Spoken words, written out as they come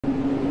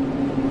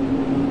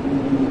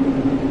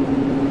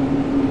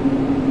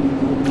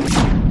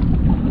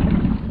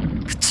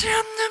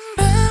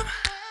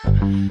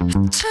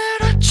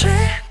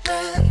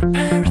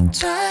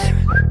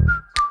time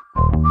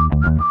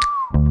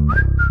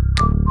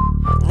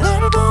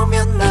널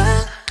보면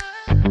난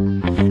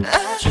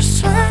아주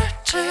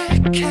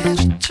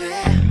솔직해졌지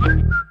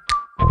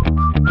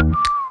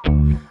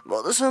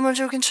모두 숨을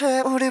죽인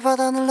채 우리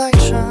바다는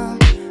like 참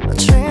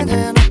마치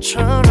내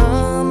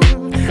너처럼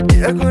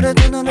네 얼굴에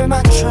두 눈을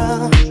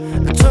맞춰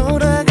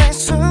돌아갈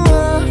수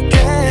없게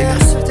네가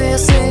없을 때 I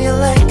say I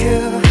like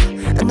you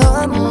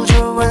너무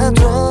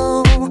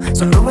좋아도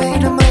서로의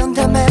이름은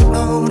다음에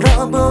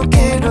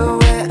물어보기로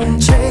해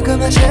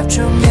지금은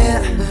집중해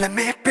Let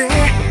me be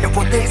your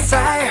one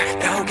desire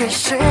내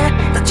호기심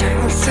다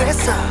채울 수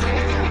있어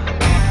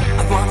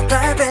I wanna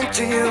dive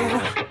into you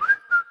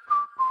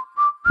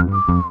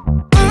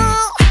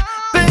Ooh,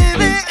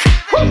 baby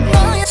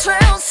너의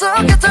체온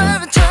속에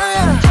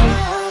들어줘야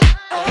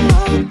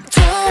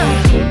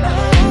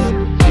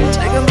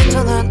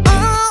지금부터 난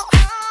Ooh,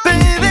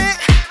 baby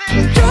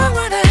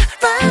영원한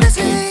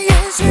fantasy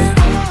is you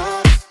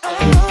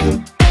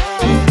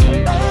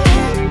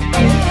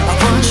I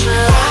want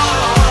you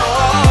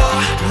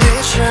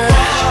need you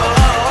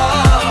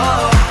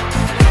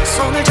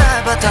손을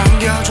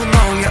잡아당겨줘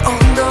너의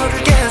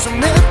온도를 계속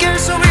느낄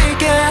수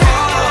있게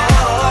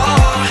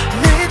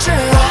need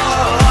you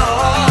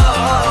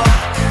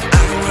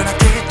아무나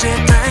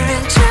뒤뜰 달린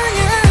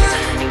자연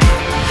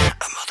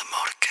아무도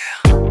모르게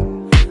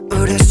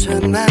우리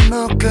술만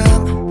묶음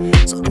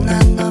서른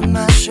한잔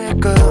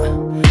마시고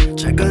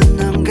작은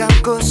눈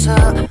감고서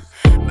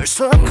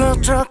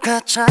물속으로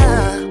들어가자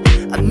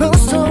아무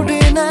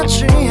소리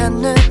나지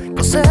않는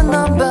곳에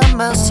넌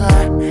밤만 살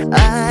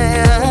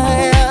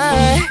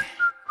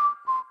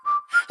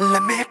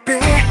Let me be